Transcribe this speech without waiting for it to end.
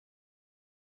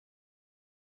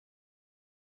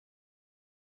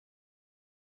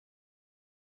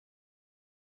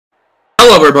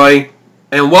Hello everybody,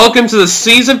 and welcome to the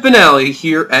season finale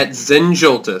here at Zen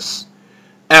Joltis.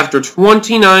 After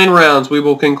 29 rounds, we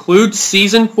will conclude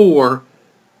Season 4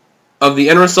 of the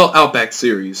NRSL Outback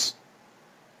series.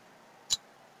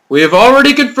 We have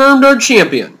already confirmed our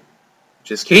champion, which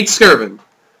is Kate Skirvin,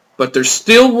 but there's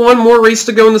still one more race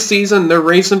to go in the season. They're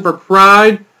racing for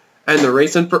pride, and they're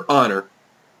racing for honor.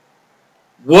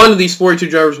 One of these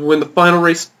 42 drivers will win the final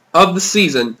race of the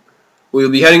season. We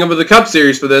will be heading over to the Cup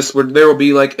Series for this, where there will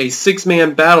be like a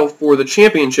 6-man battle for the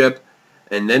championship,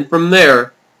 and then from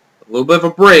there, a little bit of a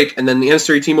break, and then the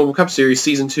NRSL T-Mobile Cup Series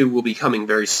Season 2 will be coming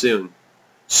very soon.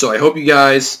 So I hope you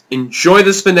guys enjoy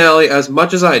this finale as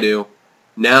much as I do.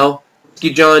 Now, let's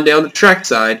get John down the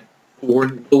trackside for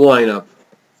the lineup.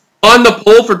 On the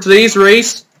pole for today's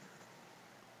race,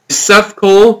 Seth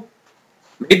Cole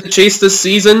made the chase this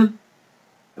season.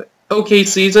 Okay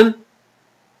season.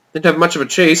 Didn't have much of a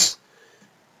chase.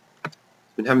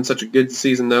 Been having such a good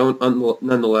season, though,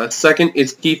 nonetheless. Second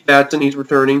is Keith Batson. He's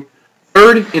returning.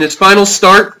 Third, in his final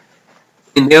start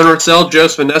in the NRSL,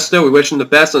 Joseph Ernesto. We wish him the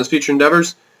best on his future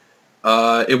endeavors.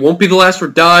 It won't be the last for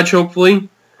Dodge, hopefully.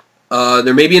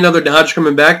 There may be another Dodge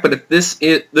coming back, but if this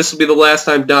will be the last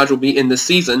time Dodge will be in this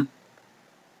season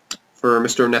for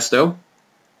Mr. Ernesto.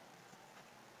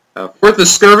 Fourth is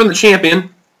Skirvin, the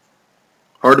champion.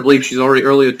 Hard to believe she's already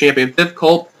early the champion. Fifth,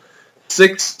 Colt.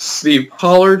 Sixth, Steve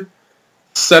Pollard.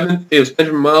 Seventh is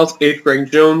Benjamin Miles. Eighth,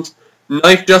 Greg Jones.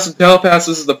 Ninth, Justin Talapass.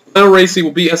 This is the final race he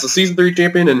will be as the Season 3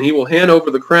 champion, and he will hand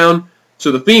over the crown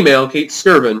to the female, Kate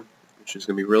Skirvin, which is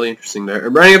going to be really interesting there.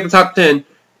 And running up the top 10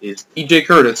 is TJ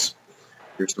Curtis.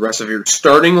 Here's the rest of your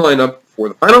starting lineup for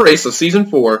the final race of Season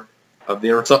 4 of the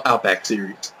NRSL Outback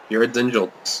Series here at Zen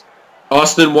Joltis.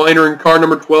 Austin Weiner in car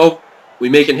number 12. We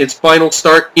making his final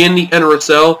start in the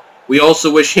NRSL. We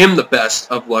also wish him the best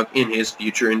of luck in his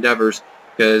future endeavors,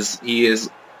 because he is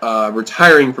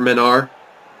retiring from NR.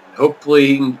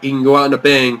 Hopefully he can go out in a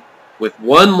bang with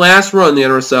one last run in the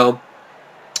NRSL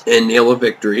and nail a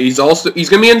victory. He's going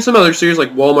to be in some other series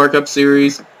like Walmart Cup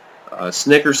Series,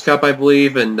 Snickers Cup, I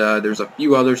believe, and there's a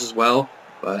few others as well.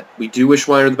 But we do wish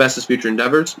Weiner the best of his future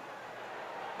endeavors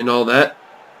and all that.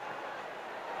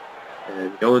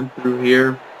 And going through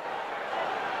here.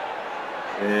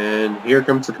 And here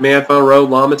comes the command final row,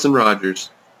 Lomitz and Rogers.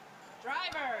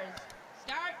 Drivers,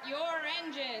 start your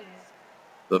engines.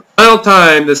 The final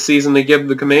time this season they give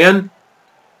the command.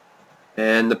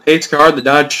 And the pace car, the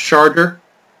Dodge Charger,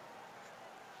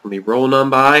 will be rolling on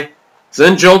by.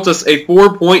 Zen Joltis, a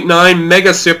 4.9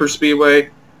 mega super speedway.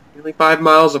 Nearly 5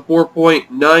 miles of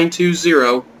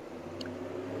 4.920.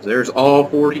 There's all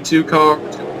 42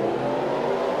 cars.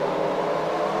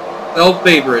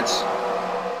 Favorites.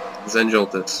 Zen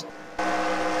Joltis.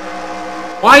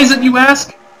 Why is it, you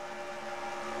ask?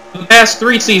 The past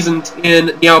 3 seasons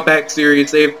in the Outback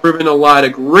Series, they have proven a lot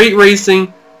of great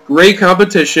racing, great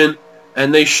competition,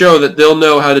 and they show that they'll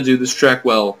know how to do this track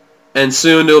well. And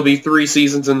soon there'll be 3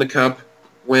 seasons in the Cup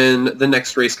when the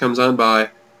next race comes on by,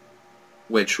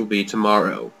 which will be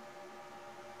tomorrow.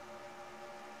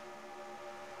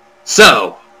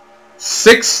 So,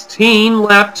 16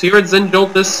 laps here at Zen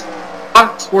Joltis.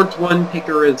 Fox Sports 1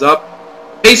 picker is up.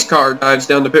 Pace car dives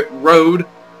down the pit road.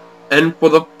 And for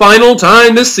the final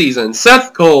time this season,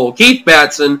 Seth Cole, Keith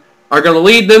Batson are going to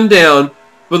lead them down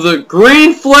for the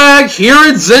green flag here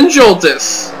at Zen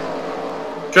Joltis.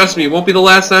 Trust me, it won't be the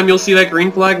last time you'll see that green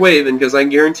flag waving, because I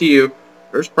guarantee you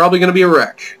there's probably going to be a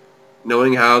wreck,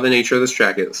 knowing how the nature of this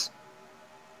track is.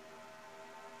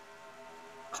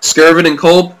 Skirvin and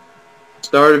Culp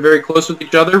started very close with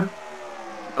each other.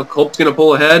 Now Culp's going to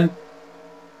pull ahead.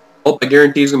 Culp, I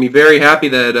guarantee, is going to be very happy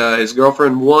that his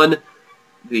girlfriend won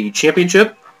the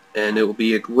championship, and it will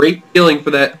be a great feeling for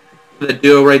that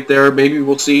duo right there. Maybe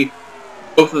we'll see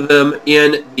both of them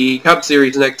in the Cup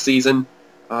Series next season.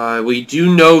 We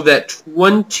do know that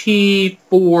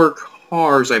 24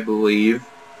 cars, I believe,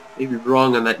 maybe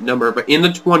wrong on that number, but in the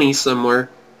 20s somewhere,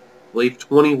 I believe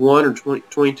 21 or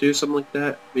 22, something like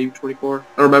that, maybe 24, I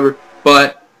don't remember,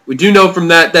 but we do know from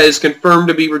that is confirmed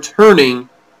to be returning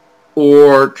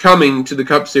or coming to the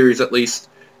Cup Series at least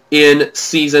in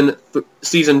season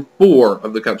 4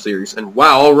 of the Cup Series. And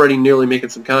wow, already nearly making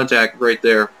some contact right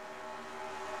there.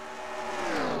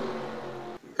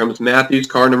 Here comes Matthews,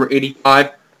 car number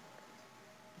 85.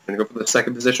 Going to go for the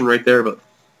second position right there, but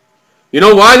you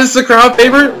know why this is a crowd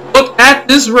favorite? Look at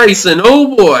this racing,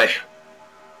 oh boy.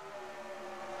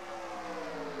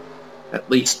 At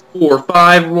least 4 or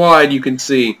 5 wide, you can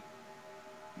see.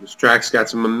 This track's got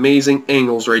some amazing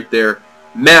angles right there.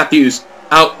 Matthews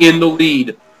out in the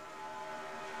lead.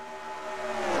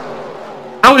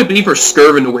 How would it be for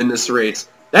Skirvin to win this race?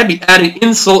 That'd be adding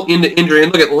insult into injury.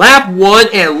 And look at lap 1,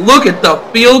 and look at the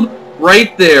field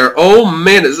right there. Oh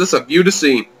man, is this a view to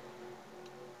see.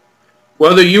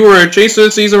 Whether you were a chaser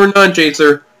this season or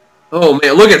non-chaser. Oh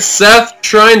man, look at Seth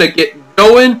trying to get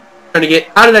going, trying to get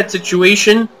out of that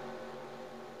situation.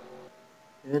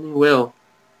 And he will.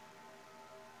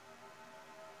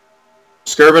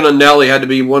 Skirvin and Nelly had to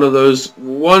be one of those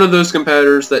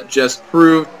competitors that just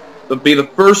proved to be the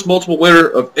first multiple winner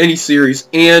of any series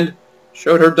and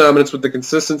showed her dominance with the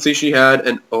consistency she had,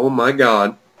 and oh my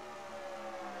god.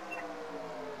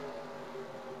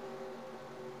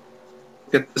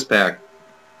 Look at this pack.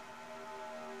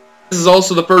 This is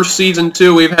also the first season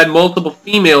too we've had multiple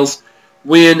females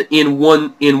win in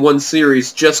one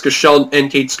series. Jessica Sheldon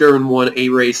and Kate Skirvin won a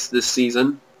race this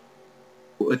season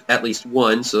with at least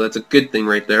one, so that's a good thing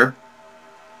right there.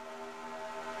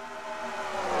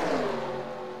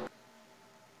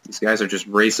 These guys are just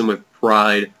racing with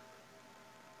pride.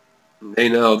 They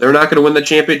know they're not going to win the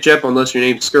championship unless your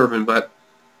name's Skirvin, but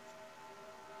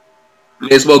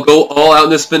may as well go all out in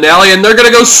this finale, and they're going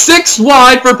to go 6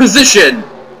 wide for position.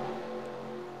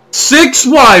 6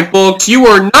 wide, folks. You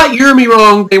are not hearing me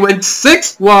wrong. They went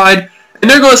 6 wide, and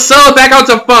they're going to sell it back out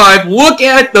to 5. Look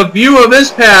at the view of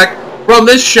this pack from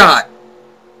this shot.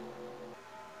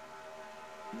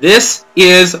 This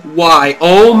is why.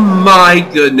 Oh my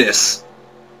goodness.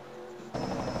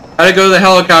 Gotta go to the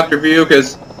helicopter view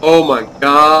because, oh my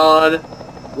god.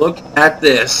 Look at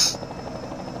this.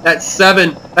 That's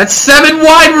 7. That's 7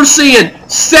 wide we're seeing.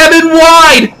 7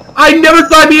 wide. I never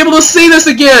thought I'd be able to see this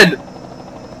again.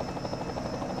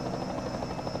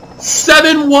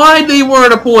 7 wide they were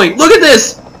at a point. Look at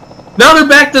this. Now they're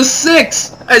back to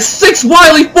 6. At 6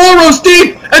 widely, 4 rows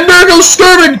deep, and there goes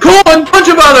Skirvin, Cole, and a bunch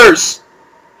of others.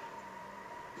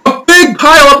 A big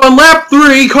pile up on lap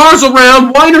 3. Cars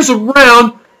around, winders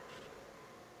around.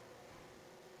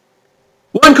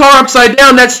 One car upside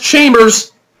down. That's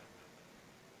Chambers.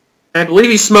 I believe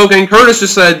he's smoking. Curtis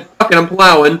just said, "Fucking, I'm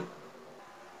plowing."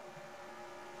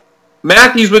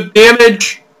 Matthews with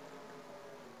damage.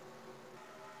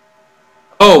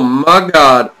 Oh my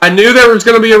god. I knew there was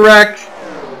going to be a wreck.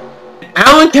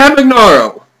 Alan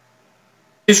Campagnaro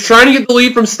is trying to get the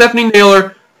lead from Stephanie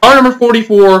Naylor, car number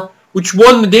 44, which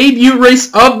won the debut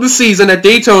race of the season at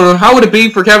Daytona. How would it be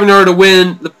for Campagnaro to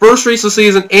win the first race of the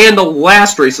season and the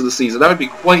last race of the season? That would be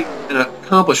quite an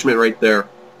accomplishment right there.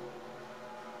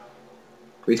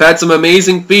 We've had some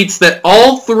amazing feats that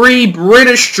all 3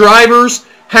 British drivers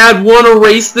had won a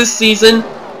race this season.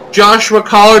 Joshua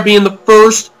Collard being the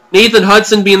first, Nathan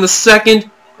Hudson being the second,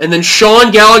 and then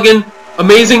Sean Galligan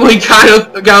amazingly kind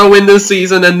of got a win this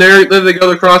season, and there they go,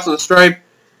 they're crossing the stripe.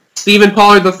 Stephen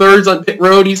Pollard the third's on pit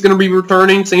road, he's going to be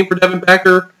returning. Same for Devin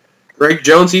Becker. Greg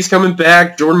Jones, he's coming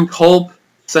back. Jordan Culp,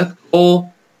 Seth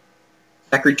Cole,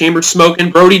 Zachary Chambers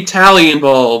smoking. Brody Talley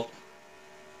involved.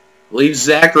 I believe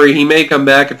Zachary, he may come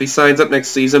back if he signs up next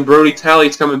season. Brody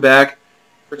Talley's coming back.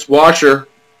 Chris Washer,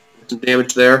 some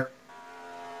damage there.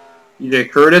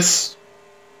 EJ Curtis,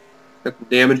 got some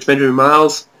damage. Benjamin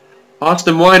Miles.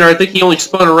 Austin Weiner, I think he only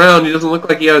spun around. He doesn't look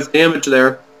like he has damage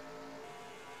there.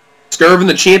 Skirvin,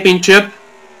 the championship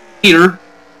leader,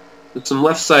 with some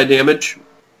left side damage.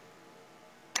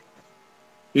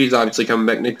 He's obviously coming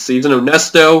back next season.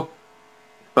 Onesto,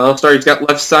 final start, he's got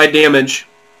left side damage.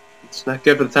 It's not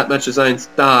good for the top-notch designs.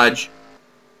 Dodge.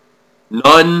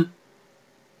 Nunn.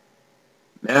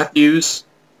 Matthews.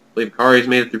 I believe Kari's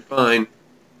made it through fine.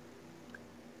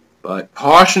 But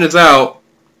caution is out.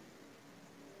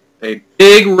 A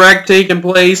big wreck taking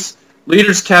place.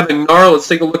 Leaders Campagnaro. Let's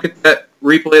take a look at that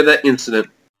replay of that incident.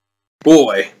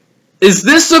 Boy, is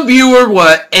this a view or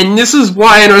what? And this is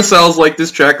why NRSLs like this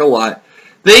track a lot.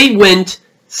 They went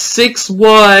 6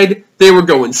 wide. They were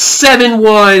going 7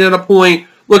 wide at a point.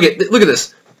 Look at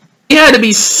this. It had to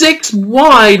be 6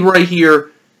 wide right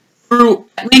here through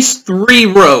at least 3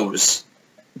 rows.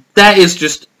 That is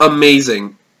just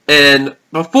amazing. And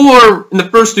before, in the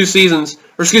first 2 seasons,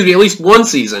 or excuse me, at least one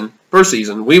season, first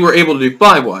season, we were able to do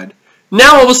 5 wide.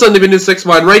 Now all of a sudden they've been doing 6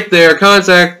 wide right there.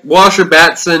 Contact, Washer,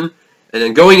 Batson, and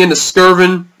then going into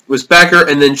Skirvin was Becker,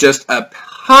 and then just a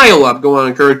pile up going on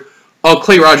in Curran. Oh,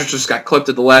 Clay Rogers just got clipped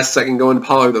at the last second going to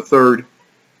Pollard the third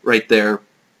right there.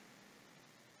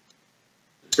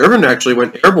 Skirvin actually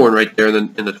went airborne right there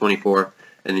in the 24.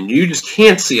 And then you just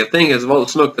can't see a thing because of all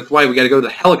the smoke. That's why we got to go to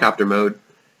the helicopter mode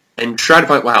and try to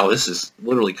find... Wow, this is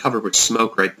literally covered with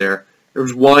smoke right there.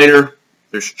 There's Weiner.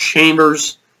 There's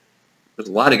Chambers. There's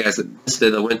a lot of guys that missed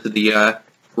it that went to the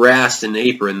grass and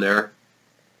apron there.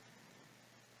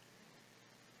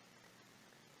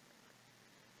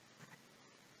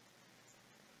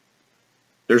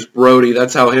 there's Brody.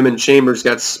 That's how him and Chambers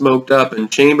got smoked up.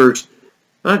 And Chambers,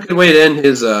 not a good way to end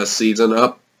his season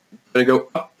up. Going to go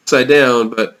upside down,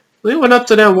 but he went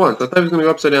upside down once. I thought he was going to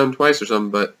go upside down twice or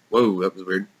something, but whoa, that was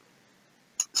weird.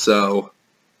 So,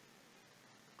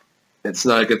 it's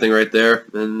not a good thing right there.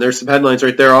 And there's some headlines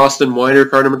right there. Austin Weiner,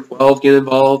 car number 12, get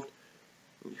involved.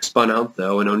 He spun out,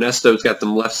 though, and Onesto's got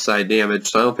some left side damage,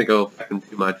 so I don't think it'll affect him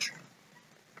too much.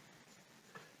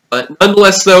 But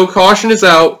nonetheless, though, caution is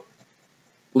out.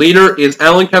 Leader is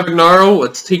Alan Cavagnaro.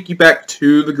 Let's take you back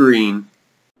to the green.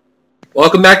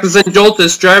 Welcome back to Zen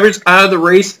Joltis. Drivers out of the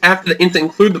race after the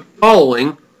incident include the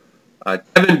following.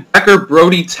 Devin Becker,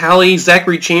 Brody Talley,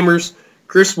 Zachary Chambers,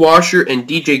 Chris Washer, and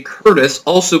DJ Curtis.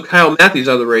 Also Kyle Matthews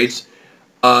out of the race.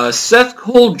 Seth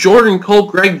Cole, Jordan Cole,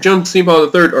 Greg Jones, Steamboat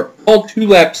the third are all 2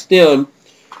 laps down.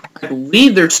 I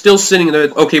believe they're still sitting in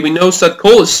the... Okay, we know Seth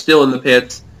Cole is still in the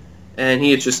pits, and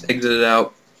he has just exited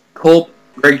out. Cole,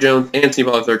 Greg Jones, and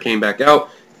Steamboat the third came back out.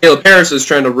 Caleb Harris is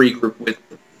trying to regroup with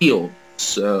the field,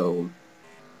 so...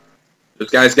 Those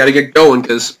guys got to get going,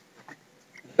 because...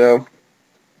 So...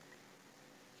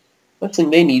 One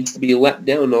thing they needs to be let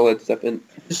down and all that stuff, and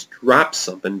I just dropped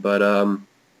something, but,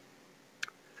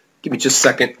 give me just a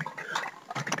second.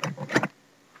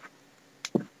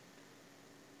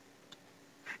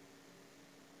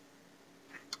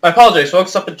 I apologize,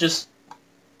 folks. Something just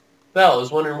fell. I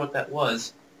was wondering what that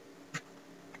was.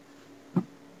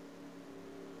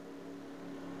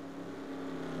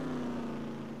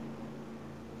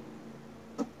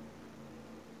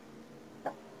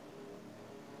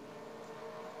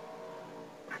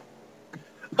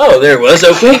 Oh, there it was.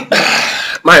 Okay.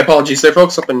 My apologies there,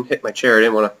 folks. Something hit my chair. I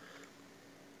didn't want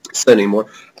to sit anymore.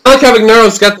 Alan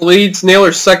Cavagnaro's got the leads.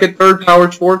 Naylor second, third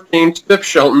Powers, fourth James, fifth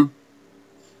Shelton,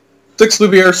 sixth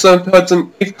Louvier, seventh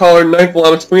Hudson, eighth Collar, ninth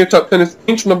Lamas. Coming up top 10 is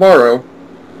Inch Navarro.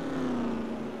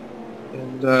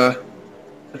 And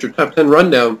that's your top 10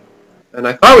 rundown. And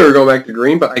I thought we were going back to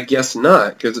green, but I guess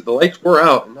not, because the lights were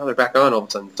out, and now they're back on all of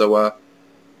a sudden. So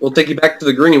we'll take you back to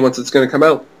the green once it's going to come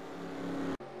out.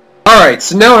 Alright,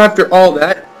 so now after all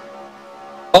that,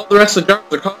 all the rest of the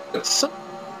drivers are caught at some,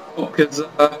 because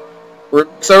we're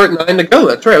at 9 to go.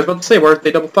 That's right, I was about to say, why aren't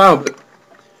they double file, but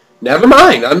never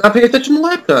mind, I'm not paying attention to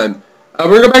lap time. We're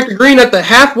going to go back to green at the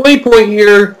halfway point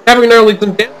here. Cavagnairo leads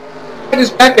them down, and is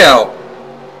back out.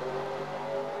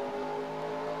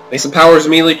 Mason Powers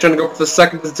immediately trying to go for the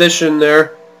second position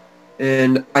there,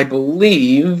 and I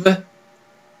believe,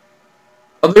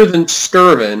 other than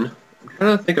Skirvin, I'm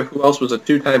trying to think of who else was a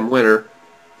 2-time winner,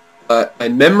 but my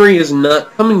memory is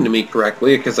not coming to me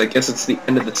correctly, because I guess it's the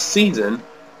end of the season.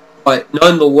 But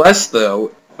nonetheless,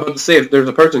 though, I would say if there's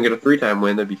a person who get a 3-time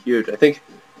win, that'd be huge. I think,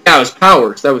 yeah, it was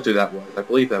Powers. That was who that was. I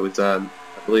believe it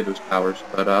was Powers.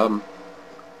 But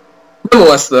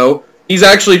nonetheless, though, he's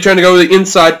actually trying to go to the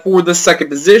inside for the second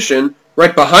position.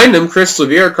 Right behind him, Chris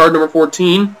Louvier, card number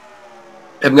 14.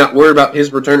 I'm not worried about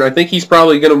his return. I think he's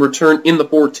probably going to return in the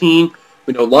 14.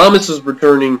 We know Lamas is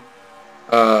returning.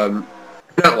 Not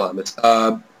Lamas.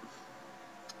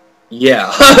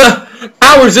 Yeah.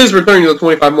 Powers is returning to the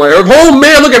 25 wide. Oh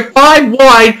man, look at 5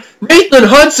 wide. Nathan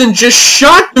Hudson just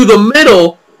shot through the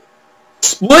middle,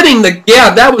 splitting the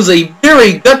gap. That was a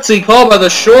very gutsy call by the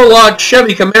Shorelog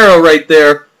Chevy Camaro right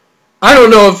there. I don't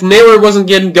know if Naylor wasn't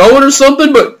getting going or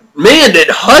something, but man, did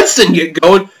Hudson get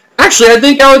going. Actually, I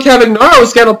think Alan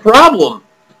Cavagnaro's got a problem.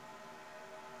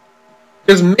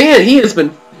 Because, man, he has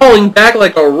been falling back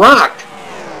like a rock.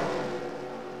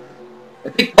 I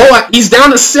think, oh, he's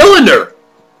down a cylinder.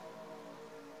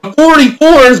 The 44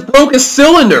 has broke a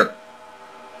cylinder.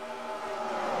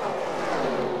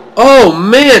 Oh,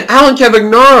 man, Alan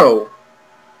Cavagnaro.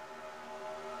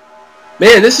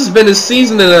 Man, this has been his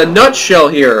season in a nutshell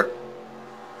here.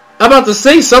 I'm about to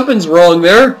say something's wrong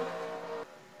there.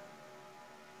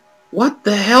 What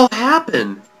the hell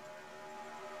happened?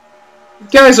 These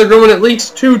guys are going at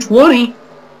least 220,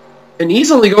 and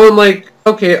he's only going like,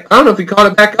 okay, I don't know if he caught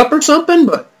it back up or something,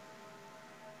 but...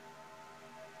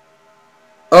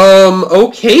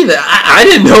 okay, I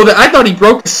didn't know that. I thought he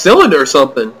broke a cylinder or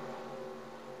something.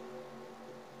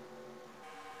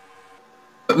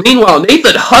 But meanwhile,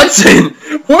 Nathan Hudson,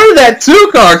 where did that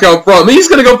 2-car come from? He's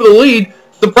going to go for the lead.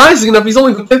 Surprisingly enough, he's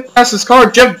only the 5th fastest car.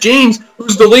 Jeff James,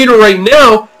 who's the leader right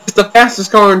now, is the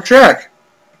fastest car on track.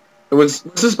 Was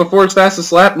this before his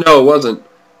fastest lap? No, it wasn't.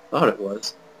 I thought it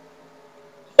was.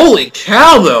 Holy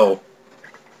cow, though.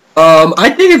 I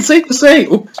think it's safe to say...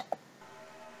 Oops.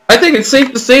 I think it's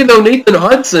safe to say, though, Nathan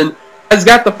Hudson has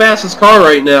got the fastest car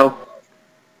right now.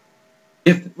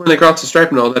 When they cross the stripe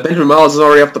and all that. Benjamin Miles is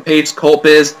already up the pace. Culp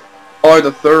is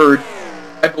the 3rd.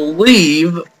 I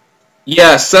believe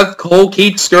Yeah, Seth Cole,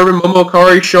 Keith Skirvin, Momo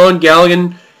Kari, Sean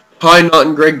Galligan, Ty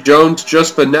Naughton, Greg Jones,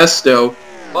 just Finesto.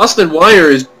 Austin Weiner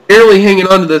is barely hanging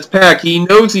on to this pack. He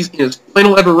knows he's in his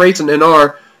final ever race in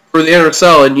NR for the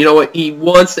NRSL, and you know what? He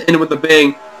wants to end it with a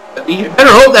bang. You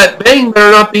better hope that bang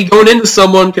better not be going into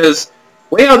someone, because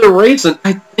way out they're racing,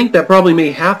 I think that probably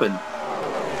may happen.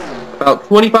 About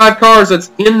 25 cars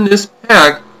that's in this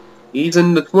pack. He's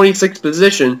in the 26th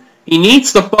position. He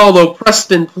needs to follow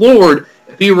Preston Plord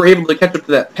if he were able to catch up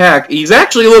to that pack. He's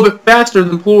actually a little bit faster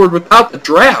than Plord without the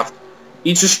draft.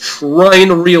 He's just trying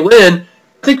to reel in.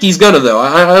 I think he's going to, though.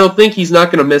 I don't think he's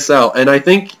not going to miss out. And I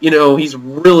think, you know, he's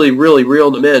really, really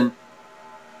reeled him in.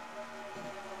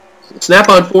 Snap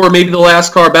on 4, maybe the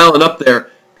last car battling up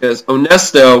there. Because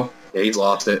Onesto, yeah, he's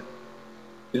lost it.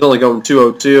 He's only going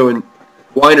 202, and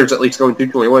Weiner's at least going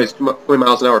 221. He's 20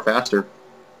 miles an hour faster.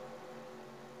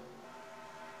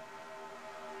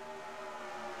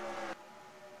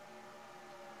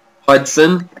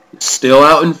 Hudson, still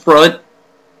out in front.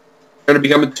 Trying to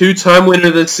become a 2-time winner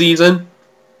this season.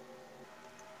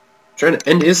 Trying to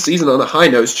end his season on a high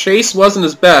note. Chase wasn't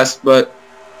his best, but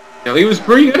you know, he was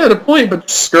pretty good at a point. But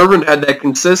Skirvin had that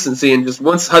consistency, and just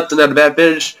once Hudson had a bad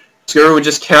finish, Skirvin would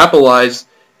just capitalize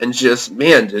and just,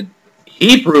 man, did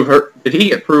he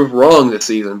get proved wrong this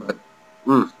season? But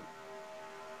And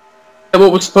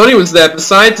what was funny was that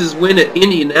besides his win at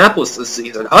Indianapolis this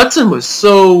season, Hudson was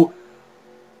so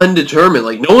undetermined.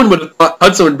 Like, no one would have thought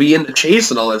Hudson would be in the chase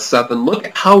and all that stuff, and look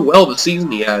at how well the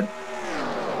season he had.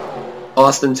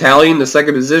 Austin Talley in the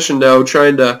second position, though,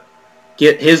 trying to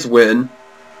get his win.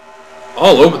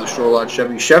 All over the Shoreline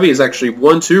Chevy. Chevy is actually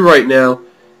 1-2 right now.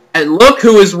 And look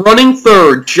who is running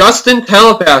third. Justin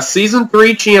Talapas, Season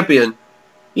 3 champion.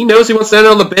 He knows he wants to end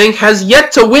on the bank, has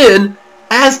yet to win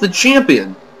as the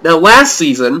champion. Now, last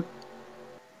season,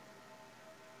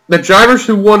 the drivers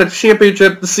who won a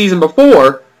championship the season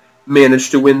before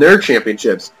managed to win their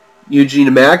championships.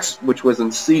 Eugene Max, which was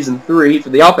in Season 3 for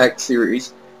the Outback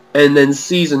Series, and then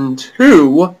Season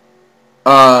 2,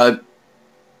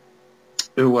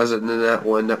 who was it in that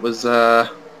one? That was, it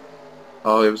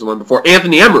was the one before,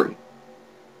 Anthony Emery.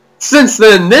 Since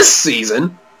then, this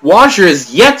season, Washer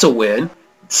has yet to win.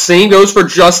 Same goes for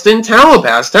Justin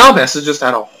Talapas. Talapas has just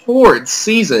had a horrid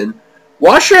season.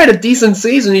 Washer had a decent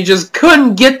season. He just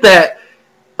couldn't get that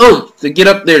oomph to get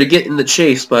up there to get in the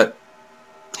chase, but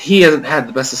he hasn't had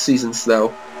the best of seasons,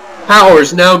 though.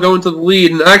 Powers now going to the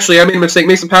lead, and actually, I made a mistake.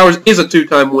 Mason Powers is a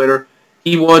 2-time winner.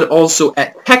 He won also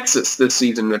at Texas this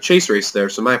season in a chase race there,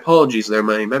 so my apologies there.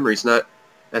 My memory's not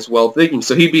as well thinking.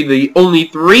 So he'd be the only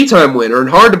 3-time winner, and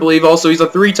hard to believe also he's a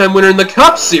 3-time winner in the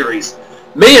Cup Series.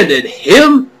 Man, did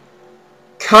him,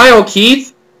 Kyle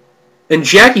Keith, and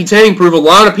Jackie Tang prove a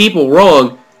lot of people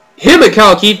wrong. Him and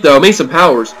Kyle Keith, though, Mason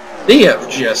Powers,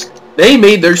 they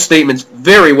made their statements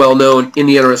very well known in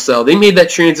the NRSL. They made that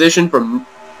transition from,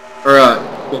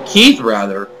 Keith,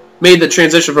 rather, made the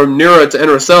transition from Nura to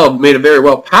NRSL, made it very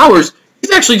well. Powers,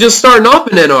 he's actually just starting off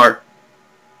in NR.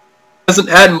 Hasn't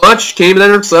had much, came in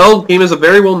NRSL, came as a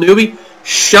very well newbie,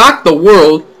 shocked the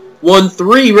world, won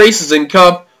 3 races in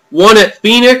Cup, one at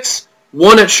Phoenix,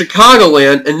 one at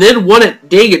Chicagoland, and then one at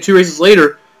Daggett 2 races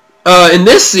later. In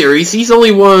this series, he's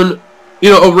only won,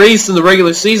 a race in the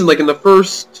regular season, like in the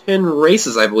first 10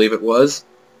 races, I believe it was.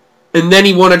 And then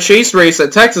he won a chase race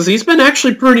at Texas. He's been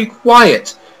actually pretty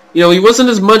quiet. He wasn't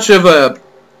as much of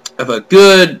a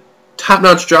good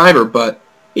top-notch driver, but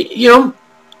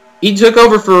he took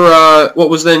over for what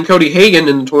was then Cody Hagan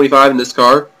in the 25 in this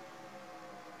car.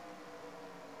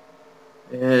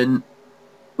 And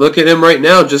look at him right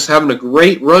now, just having a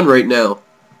great run right now.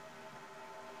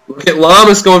 Look at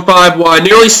Lamas going 5 wide,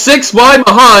 nearly 6 wide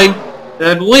behind. And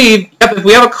I believe, if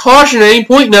we have a caution at any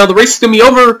point now, the race is going to be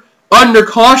over under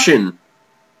caution.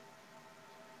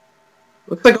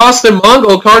 Looks like Austin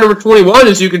Mongol, car number 21,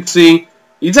 as you can see,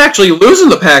 he's actually losing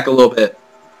the pack a little bit.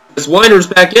 As Weiner's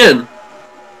back in.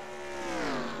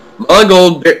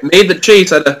 Mongol made the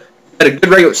chase, had a good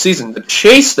regular season. The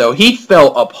chase, though, he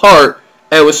fell apart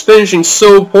and was finishing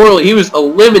so poorly. He was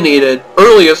eliminated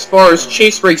early as far as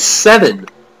chase race 7.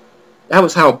 That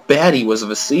was how bad he was of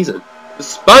a season.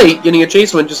 Despite getting a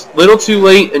chase win just a little too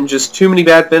late and just too many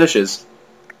bad finishes.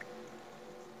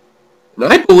 And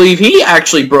I believe he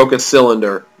actually broke a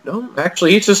cylinder. No,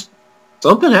 actually, it's just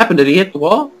something happened. Did he hit the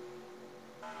wall?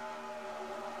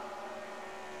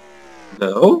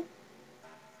 No.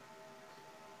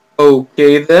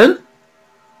 Okay, then.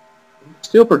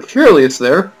 Still precarious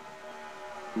there.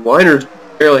 Weiner's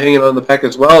barely hanging on the pack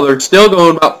as well. They're still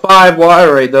going about 5 wide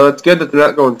right, though. It's good that they're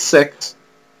not going 6.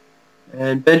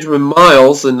 And Benjamin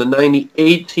Miles in the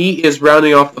 98, he is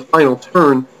rounding off the final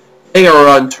turn. They are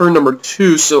on turn number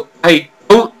 2, so I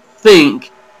don't think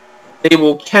they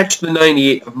will catch the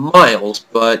 98 of Miles,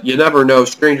 but you never know.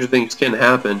 Stranger things can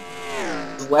happen.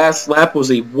 His last lap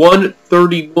was a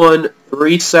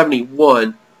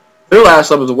 1:31.371. Their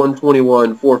last lap was a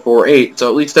 1:21.448, so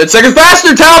at least 10 seconds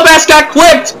faster. Talbas got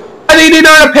clipped at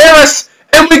 89 of Paris,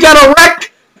 and we got a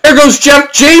wreck. There goes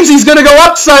Jeff James. He's going to go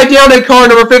upside down in car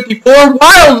number 54.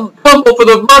 Wild tumble for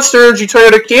the Monster Energy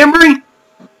Toyota Camry.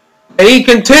 And he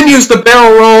continues to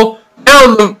barrel roll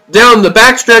down the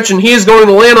backstretch, and he is going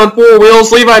to land on 4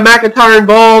 wheels. Levi McIntyre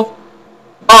involved.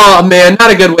 Oh man,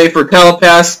 not a good way for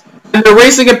Telepass. And they're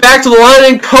racing it back to the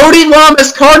line, and Cody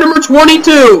Lamas, car number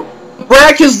 22,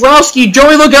 Brad Keselowski,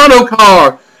 Joey Logano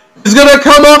car, is going to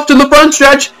come off to the front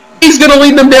stretch. He's going to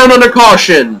lead them down under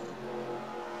caution.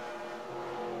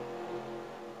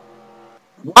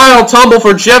 Wild tumble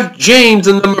for Jeff James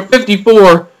in number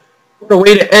 54. What a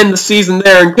way to end the season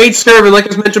there. And Kate Skirvin,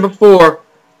 like I mentioned before,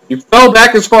 he fell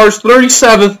back as far as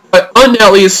 37th, but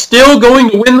undoubtedly is still going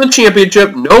to win the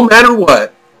championship no matter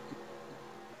what.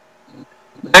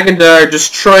 McIntyre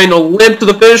just trying to limp to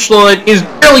the finish line. Is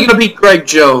barely going to beat Greg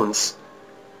Jones.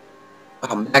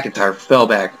 Oh, McIntyre fell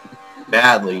back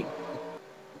badly.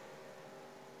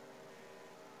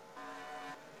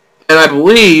 And I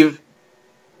believe...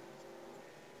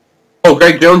 Oh,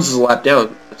 Greg Jones is a lap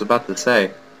down. I was about to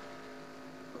say.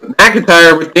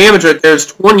 McIntyre with damage right there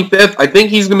is 25th. I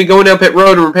think he's going to be going down pit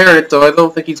road and repairing it, so I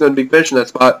don't think he's going to be finishing that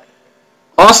spot.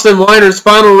 Austin Weiner's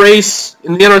final race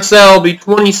in the NRSL will be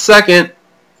 22nd.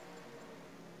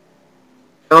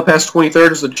 Now past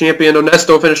 23rd is the champion.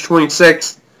 Onesto finished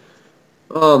 26th.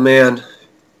 Oh, man.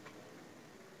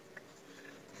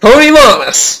 Cody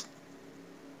Lamas.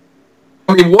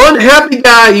 I mean, one happy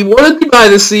guy. He won a Dubai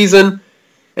this season.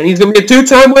 And he's going to be a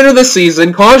 2-time winner this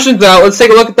season. Caution's out. Let's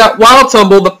take a look at that wild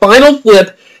tumble, the final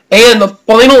flip, and the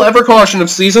final ever caution of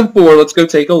Season 4. Let's go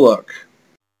take a look.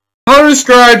 How to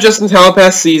describe Justin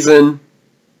Telepass' season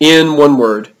in one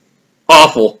word?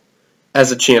 Awful.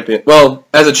 As a champion. Well,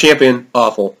 as a champion,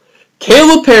 awful.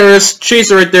 Caleb Paris,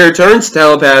 chaser right there, turns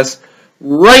Telepass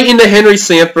right into Henry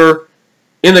Sanford,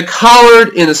 into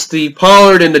Collard, into Steve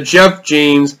Pollard, into Jeff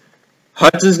James.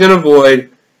 Hudson's going to avoid.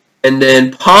 And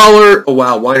then Pollard, oh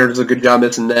wow, Weiner does a good job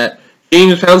missing that.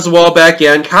 James pounds the wall back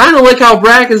in, kind of like how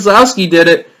Brad Keselowski did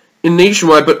it in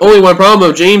Nationwide, but only one problem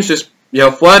though, James just,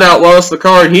 flat out lost the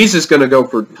car, and he's just going to go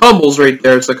for tumbles right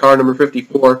there. It's the car number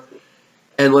 54.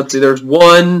 And let's see, there's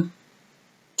 1,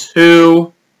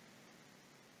 2,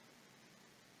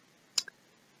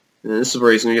 and this is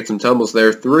where he's going to get some tumbles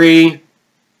there. 3,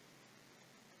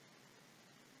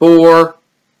 4,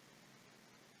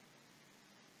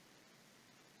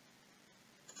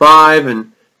 5,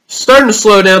 and starting to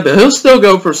slow down, but he'll still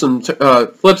go for some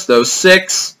flips though.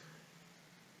 6,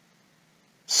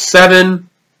 7,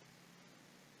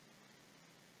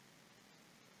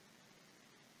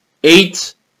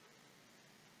 8,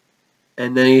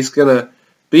 and then he's gonna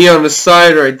be on the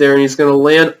side right there, and he's gonna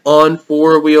land on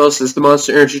 4 wheels. This is the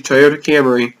Monster Energy Toyota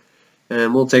Camry,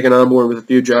 and we'll take an onboard with a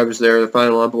few drivers there. The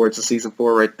final onboard's a Season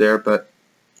 4 right there, but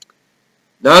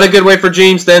not a good way for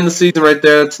James to end the season right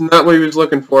there. That's not what he was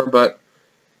looking for, but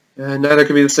neither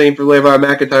could be the same for Levi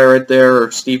McIntyre right there or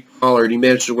Steve Pollard. He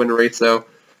managed to win the race, though.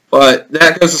 But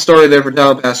that goes the story there for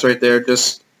Telepass right there.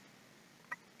 Just,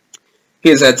 he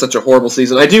has had such a horrible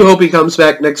season. I do hope he comes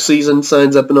back next season,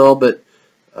 signs up and all, but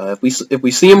if we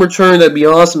see him return, that'd be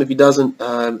awesome. If he doesn't,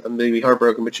 I'm going to be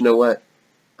heartbroken, but you know what?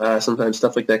 Sometimes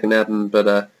stuff like that can happen,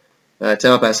 but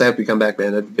Telepass, I hope you come back,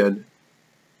 man. That'd be good.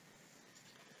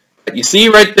 You see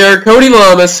right there, Cody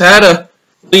Lamas had a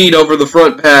lead over the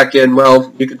front pack, and,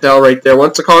 well, you can tell right there.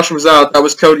 Once the caution was out, that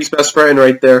was Cody's best friend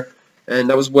right there, and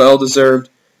that was well-deserved.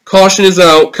 Caution is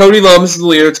out. Cody Lamas is the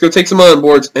leader. Let's go take some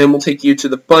onboards, and we'll take you to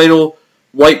the final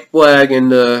white flag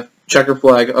and checker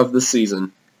flag of the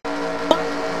season.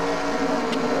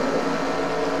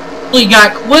 He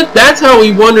got clipped. That's how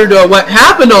we wondered what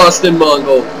happened to Austin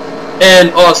Mongol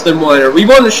and Austin Weiner. We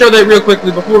wanted to show that real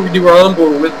quickly before we do our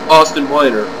onboard with Austin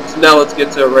Weiner. So now let's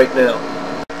get to it right now.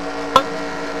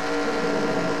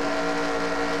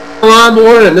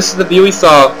 Onboard, and this is the view we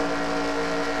saw.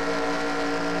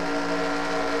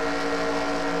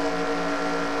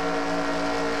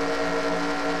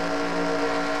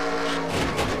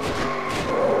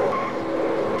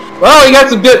 Well, you got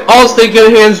some good All-State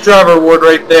Good Hands Driver Award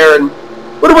right there, and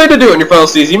what a way to do it in your final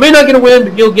season. You may not get a win,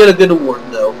 but you'll get a good award,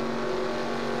 though.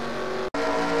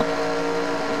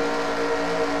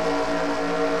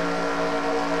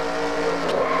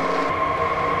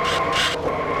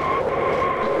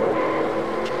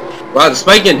 Wow,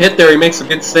 despite getting hit there, he makes a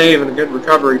good save and a good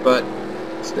recovery, but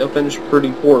Still finished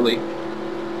pretty poorly.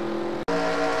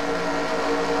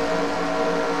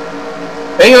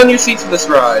 Hang on your seats for this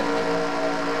ride.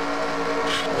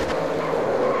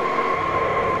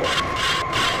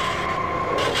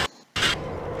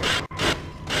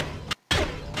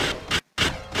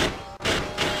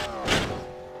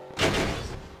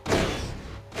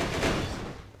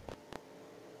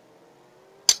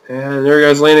 And there he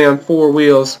goes, landing on 4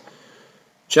 wheels.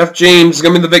 Jeff James is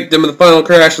going to be the victim of the final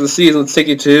crash of the season. Let's take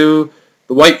you to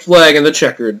the white flag and the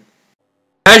checkered.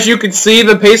 As you can see,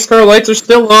 the pace car lights are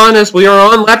still on as we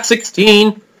are on lap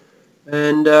 16.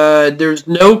 And there's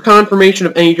no confirmation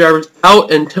of any drivers out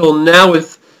until now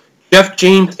with Jeff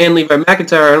James and Levi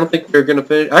McIntyre. I don't think they're going to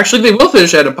finish. Actually, they will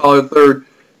finish at Apollo 3rd.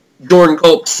 Jordan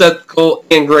Colt, Seth Colt,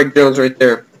 and Greg Jones right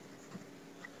there.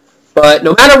 But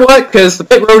no matter what, because the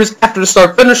pit road is after the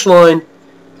start-finish line,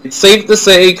 it's safe to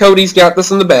say Cody's got this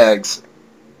in the bags.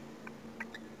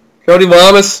 Cody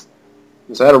Lamas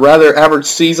has had a rather average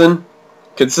season.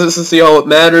 Consistency all that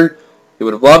mattered. He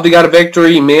would have loved to got a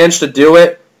victory. He managed to do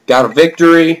it. Got a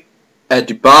victory at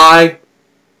Dubai.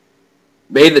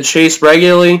 Made the chase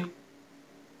regularly.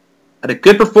 Had a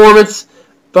good performance.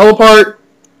 Fell apart.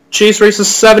 Chase races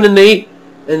 7 and 8.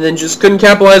 And then just couldn't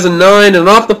capitalize on 9. And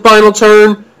off the final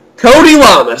turn, Cody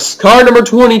Lamas, car number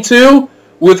 22,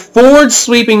 with Ford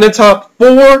sweeping the top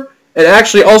 4, and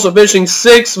actually also finishing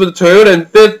 6th with a Toyota in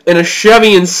 5th and a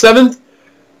Chevy in 7th.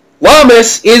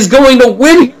 Lamas is going to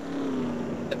win,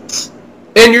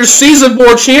 and your Season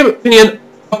 4 champion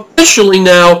officially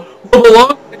now will belong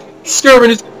to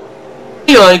Skirvin.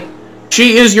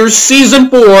 She is your Season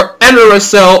 4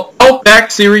 NRSL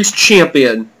Outback Series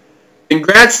champion.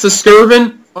 Congrats to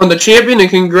Skirvin on the champion, and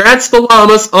congrats to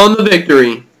Lamas on the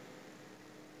victory.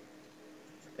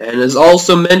 And as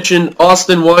also mentioned,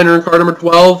 Austin Weiner in car number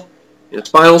 12, in his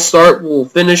final start, will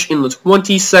finish in the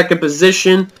 22nd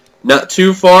position, not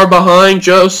too far behind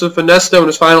Joseph Ernesto in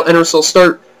his final NRSL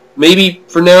start. Maybe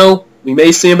for now, we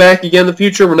may see him back again in the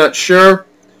future, we're not sure.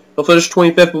 He'll finish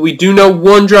 25th, but we do know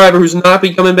one driver who's not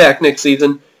be coming back next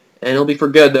season, and he'll be for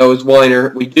good, though, is Weiner.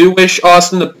 We do wish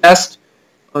Austin the best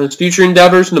on his future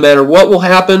endeavors, no matter what will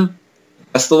happen.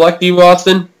 Best of luck to you,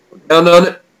 Austin. We're down on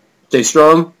it. Stay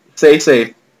strong. Stay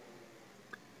safe.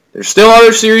 There's still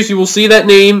other series you will see that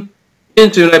name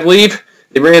into, and I believe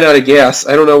they ran out of gas.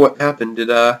 I don't know what happened. Did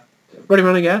everybody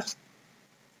run out of gas?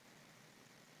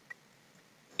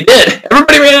 They did.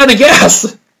 Everybody ran out of gas.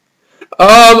 Okay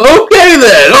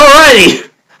then. Alrighty.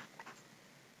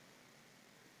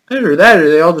 Either that or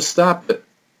they all just stopped it.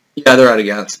 Yeah, they're out of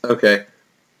gas. Okay.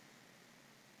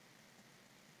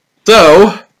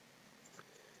 So,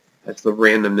 that's the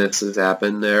randomness has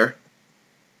happened there.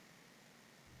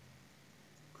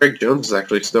 Greg Jones is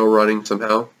actually still running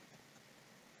somehow.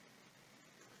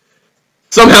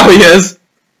 Somehow he is.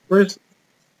 Where's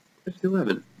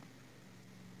 11?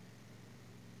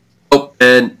 Oh,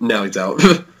 and now he's out.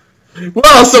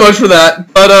 Well, so much for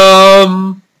that. But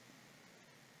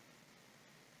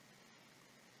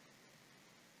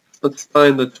let's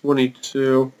find the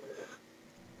 22.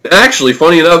 Actually,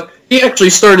 funny enough, he actually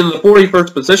started in the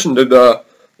 41st position to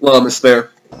Lamas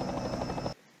there.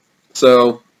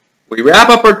 So we wrap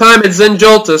up our time at Zen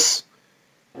Joltis.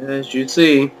 As you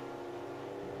see,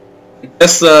 I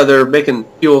guess they're making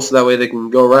fuel so that way they can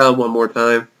go around one more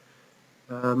time.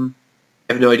 I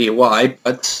have no idea why,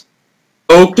 but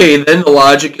okay then, the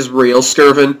logic is real.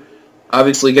 Skirvin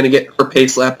obviously going to get her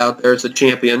pace lap out there as a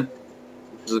champion,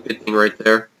 which is a good thing right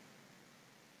there.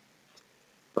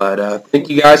 But thank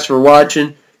you guys for watching.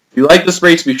 If you like this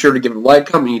race, be sure to give it a like,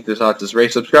 comment your thoughts on this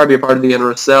race, subscribe, be a part of the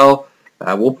NRSL.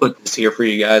 We'll put this here for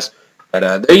you guys.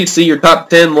 But there you see your top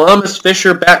 10. Lamas,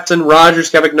 Fisher, Batson,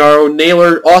 Rogers, Cavagnaro,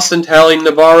 Naylor, Austin, Talley,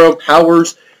 Navarro,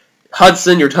 Powers,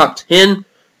 Hudson, your top 10.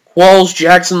 Qualls,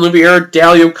 Jackson, Liviera,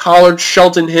 Dalio, Collard,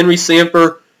 Shelton, Henry,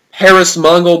 Samper, Harris,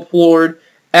 Mongol, Plord,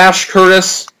 Ash,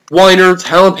 Curtis, Weiner,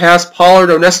 Talon Pass, Pollard,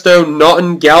 Onesto,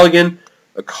 Naughton, Galligan,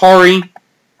 Akari,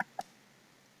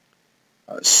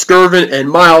 Skirvin, and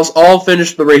Miles all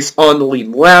finished the race on the lead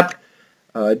lap.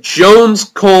 Jones,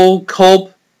 Cole,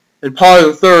 Culp, and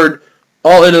Pollard III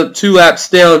all ended up 2 laps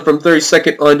down from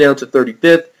 32nd on down to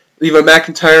 35th. Levi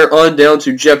McIntyre on down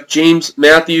to Jeff James,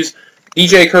 Matthews,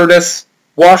 DJ Curtis,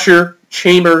 Washer,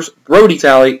 Chambers, Brody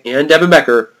Talley, and Devin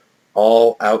Becker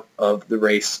all out of the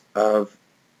race of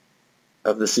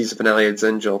the season finale at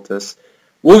Zen Joltis.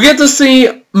 We'll get to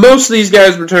see most of these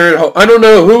guys return. I don't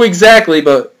know who exactly,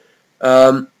 but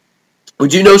we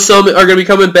do know some are going to be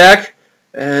coming back,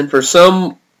 and for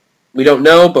some we don't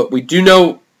know, but we do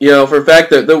know, for a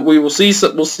fact that we will see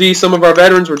some of our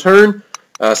veterans return.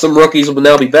 Some rookies will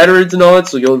now be veterans and all that,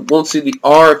 so you won't see the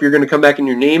R if you're going to come back in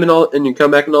your name and all, and you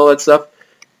come back and all that stuff.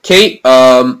 Kate,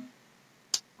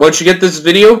 once you get this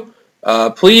video,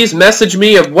 please message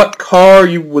me of what car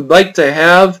you would like to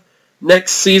have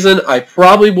next season. I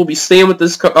probably will be staying with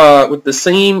this with the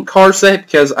same car set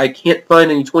because I can't find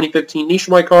any 2015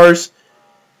 Nationwide cars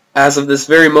as of this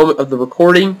very moment of the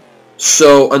recording.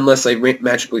 So unless I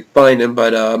magically find them,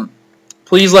 but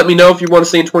please let me know if you want to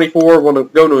stay in 24, want to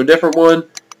go to a different one,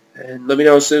 and let me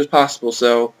know as soon as possible.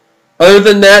 So other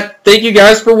than that, thank you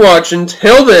guys for watching.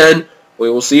 Till then, we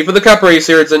will see you for the Cup race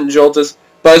here at Zen Joltis.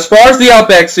 But as far as the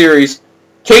Outback Series,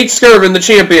 Kate Skirvin, the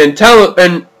champion, Talent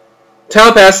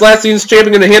Pass, last season's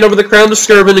champion, going to hand over the crown to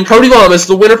Skirvin, and Cody Lamas,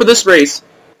 the winner for this race,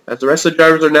 as the rest of the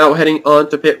drivers are now heading on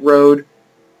to pit road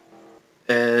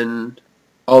and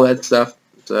all that stuff.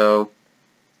 So,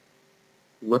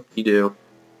 whoop-de-doo.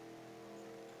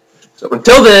 So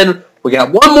until then, we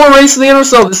got one more race in the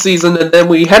NRSL this season, and then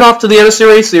we head off to the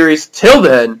NRSL Series. Till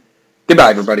then,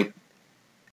 goodbye, everybody.